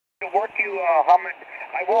work you, Hamid.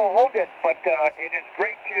 I will hold it, but it is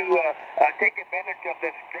great to take advantage of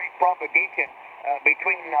this great propagation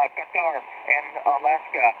between Qatar and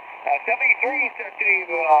Alaska. 73 to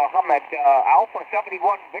Hamid, Alpha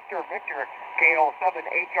 71, Victor, KO7,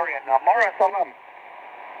 Adrian, Mara Salam.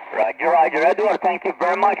 Roger, Edward, thank you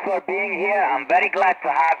very much for being here. I'm very glad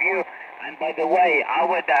to have you. And by the way, I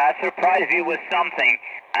would surprise you with something.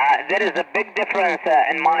 There is a big difference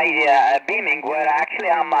in my beaming, where actually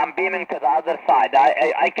I'm beaming to the other side.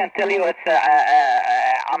 I can tell you it's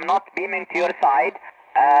I'm not beaming to your side.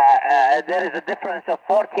 There is a difference of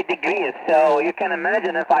 40 degrees, so you can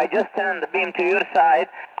imagine if I just turn the beam to your side,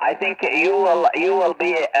 I think you will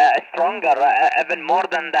be stronger, even more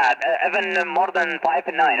than that, even more than 5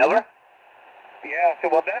 and 9. Over. Yeah, so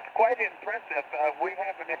well, that's quite impressive. We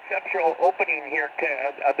have an exceptional opening here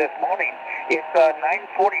this morning. It's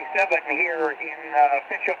 9:47 here in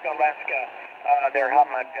Fishhook, Alaska. There,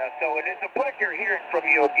 Hamid. So it is a pleasure hearing from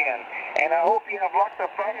you again, and I hope you have lots of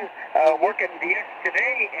fun working DX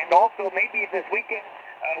today, and also maybe this weekend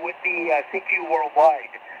with the CQ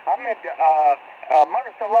Worldwide. Hamid,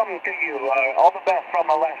 Mar salam to you. All the best from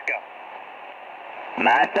Alaska.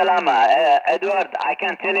 Ma salama, Edward, I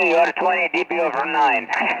can tell you you're 20 dB over 9.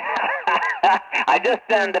 I just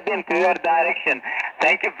turned the beam to your direction.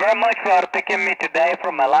 Thank you very much for picking me today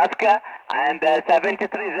from Alaska, and 73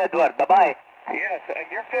 is Edward. Bye-bye. Yes,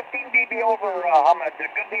 you're 15 dB over, Hamid.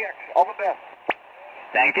 Good DX. All the best.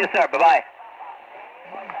 Thank you, sir. Bye-bye.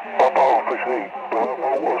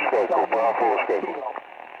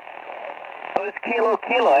 So it's Kilo,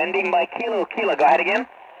 ending by Kilo. Go ahead again.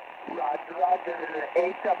 Roger,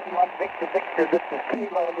 A71 Victor, this is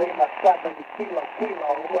Kilo Lima 7, Kilo,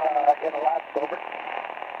 in Alaska, over.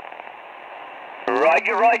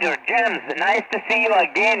 Roger, James, nice to see you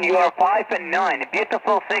again. You are 5 and 9.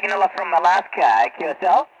 Beautiful signal from Alaska,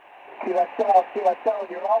 QSL? QSL,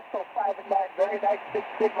 you're also 5 and 9. Very nice big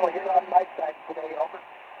signal here on my side today, over.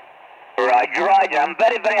 Roger, I'm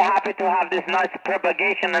very, very happy to have this nice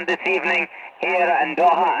propagation in this evening here in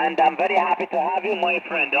Doha, and I'm very happy to have you, my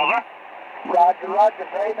friend, over. Roger,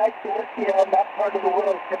 very nice to work here in that part of the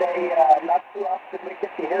world today. Not too often we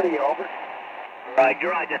get to hear you, over.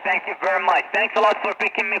 Roger, thank you very much. Thanks a lot for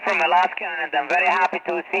picking me from Alaska, and I'm very happy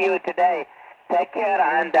to see you today. Take care,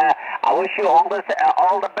 and I wish you all the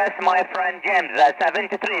best, my friend James.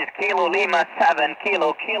 73 is Kilo Lima 7,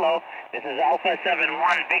 Kilo. This is Alpha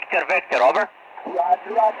 71 Victor, over.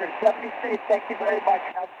 Roger, 73, thank you very much.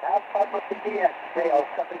 Have fun with the DX trail,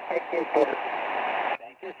 7KK, over.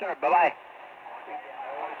 Thank you, sir. Bye-bye.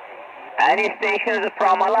 Any stations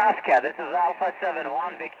from Alaska, this is Alpha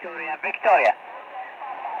 71 Victoria.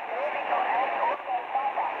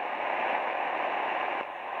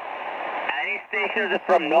 Any stations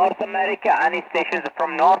from North America,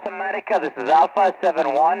 this is Alpha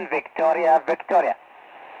 71 Victoria.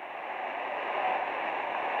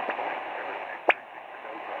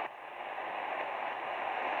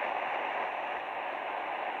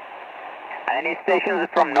 Any stations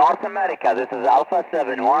from North America, this is Alpha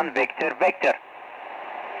 71 Victor.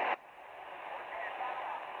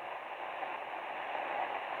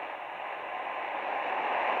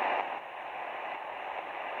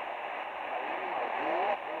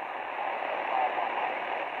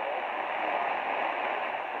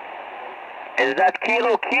 Is that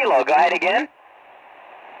Kilo? Go ahead again.